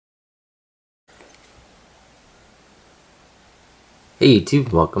Hey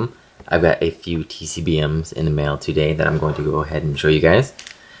YouTube, welcome. I've got a few TCBMs in the mail today that I'm going to go ahead and show you guys.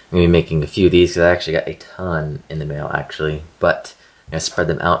 I'm going to be making a few of these because I actually got a ton in the mail actually, but I'm going to spread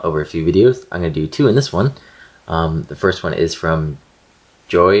them out over a few videos. I'm going to do two in this one. The first one is from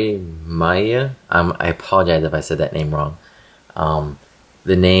João Maia. I apologize if I said that name wrong.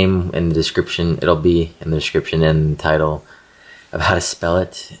 The name and the description, it'll be in the description and the title of how to spell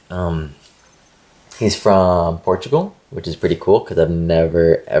it. He's from Portugal, which is pretty cool because I've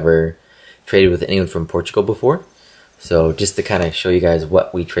never ever traded with anyone from Portugal before. So just to kind of show you guys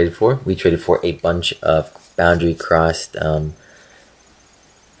what we traded for a bunch of boundary crossed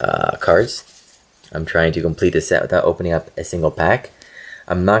cards. I'm trying to complete the set without opening up a single pack.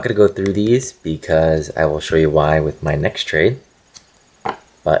 I'm not going to go through these because I will show you why with my next trade.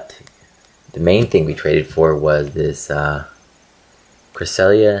 But the main thing we traded for was this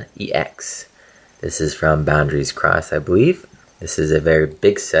Cresselia EX. This is from Boundaries Cross, I believe. This is a very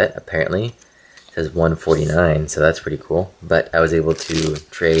big set, apparently. It says 149, so that's pretty cool. But I was able to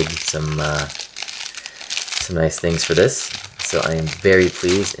trade some nice things for this. So I am very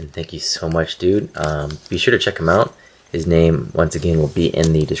pleased, and thank you so much, dude. Be sure to check him out. His name, once again, will be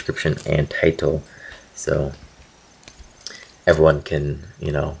in the description and title. So everyone can,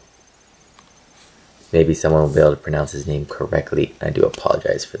 maybe someone will be able to pronounce his name correctly. I do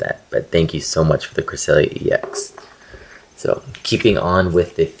apologize for that. But thank you so much for the Cresselia EX. So, keeping on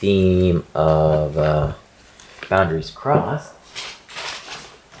with the theme of Boundaries Crossed.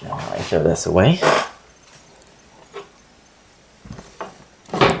 Now I throw this away.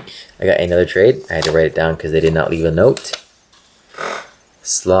 I got another trade. I had to write it down because they did not leave a note.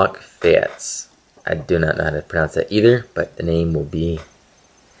 Slokfiets. I do not know how to pronounce that either, but the name will be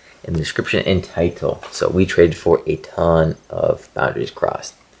in the description and title. So we traded for a ton of Boundaries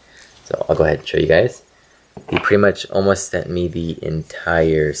Crossed. So I'll go ahead and show you guys. He pretty much almost sent me the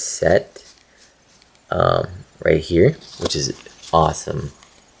entire set right here, which is awesome.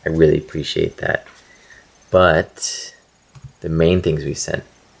 I really appreciate that. But the main things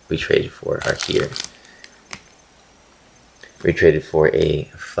we traded for are here. We traded for a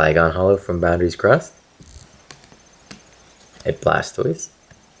Flagon Hollow from Boundaries Crossed, a Blastoise,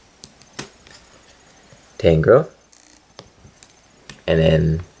 Tangrowth, and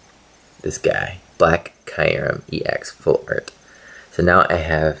then this guy, Black Kyurem EX Full Art. So now I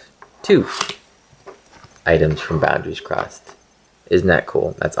have two items from Boundaries Crossed. Isn't that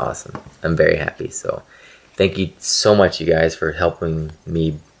cool? That's awesome. I'm very happy. So thank you so much, you guys, for helping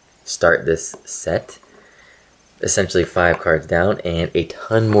me start this set. Essentially 5 cards down and a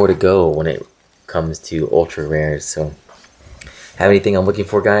ton more to go when it comes to ultra rares. So have anything I'm looking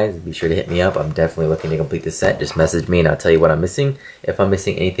for, guys, be sure to hit me up. I'm definitely looking to complete the set. Just message me and I'll tell you what I'm missing, if I'm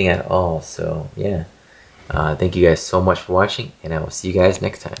missing anything at all. So yeah, thank you guys so much for watching, and I will see you guys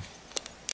next time.